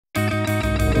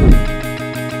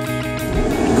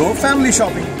family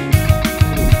shopping.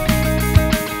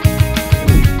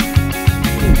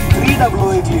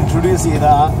 388 introduce ചെയ്ത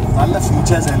നല്ല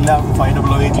features എല്ലാം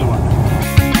 588 ലുണ്ട്.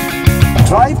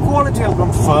 ഡ്രൈവ് ക്വാളിറ്റി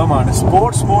അല്പം ഫേം ആണ്,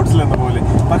 സ്പോർട്സ് മോഡ്സിൽ എന്ന പോലെ.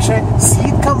 പക്ഷേ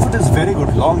seat comfort is very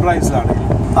good long ഡ്രൈവ്സിലാണ്.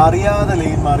 അറിയാതെ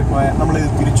ലെയിൻ മാറിപ്പോയാൽ നമ്മൾ ഇത്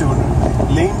തിരിച്ചുകൊണ്ട്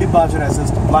line departure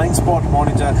assist, blind spot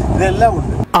monitor ഇതെല്ലാം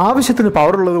ഉണ്ട്. ആവശ്യത്തിന്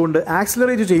പവർ ഉള്ളതുകൊണ്ട്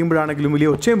ആക്സിലറേറ്റ് ചെയ്യുമ്പോഴാണെങ്കിലും വലിയ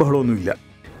ഒച്ചയും ബഹളമൊന്നുമില്ല.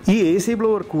 ഈ AC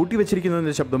ബ്ലോവർ കൂട്ടി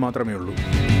വെച്ചിരിക്കുന്നതിൻ്റെ ശബ്ദം മാത്രമേ ഉള്ളൂ.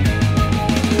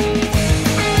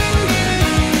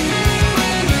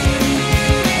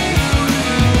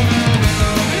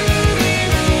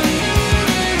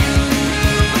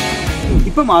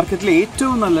 ഇപ്പോൾ മാർക്കറ്റിലെ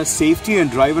ഏറ്റവും നല്ല സേഫ്റ്റി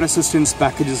ആൻഡ് ഡ്രൈവർ അസിസ്റ്റൻസ്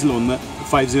പാക്കേജസിൽ ഒന്ന്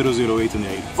 5008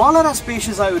 തന്നെയായിരിക്കും. വളരെ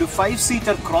സ്പേഷ്യസ് ആയ ഒരു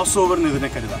 5-സീറ്റർ ക്രോസ് ഓവറിന് ഇതിനെ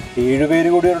കരുതാം. 7 പേര്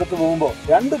കൂടി ഒരിടത്ത് പോകുമ്പോൾ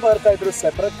 2 പേർക്കായിട്ടൊരു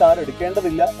സെപ്പറേറ്റ് കാർ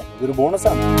എടുക്കേണ്ടതില്ല. ഇതൊരു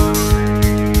ബോണസാണ്.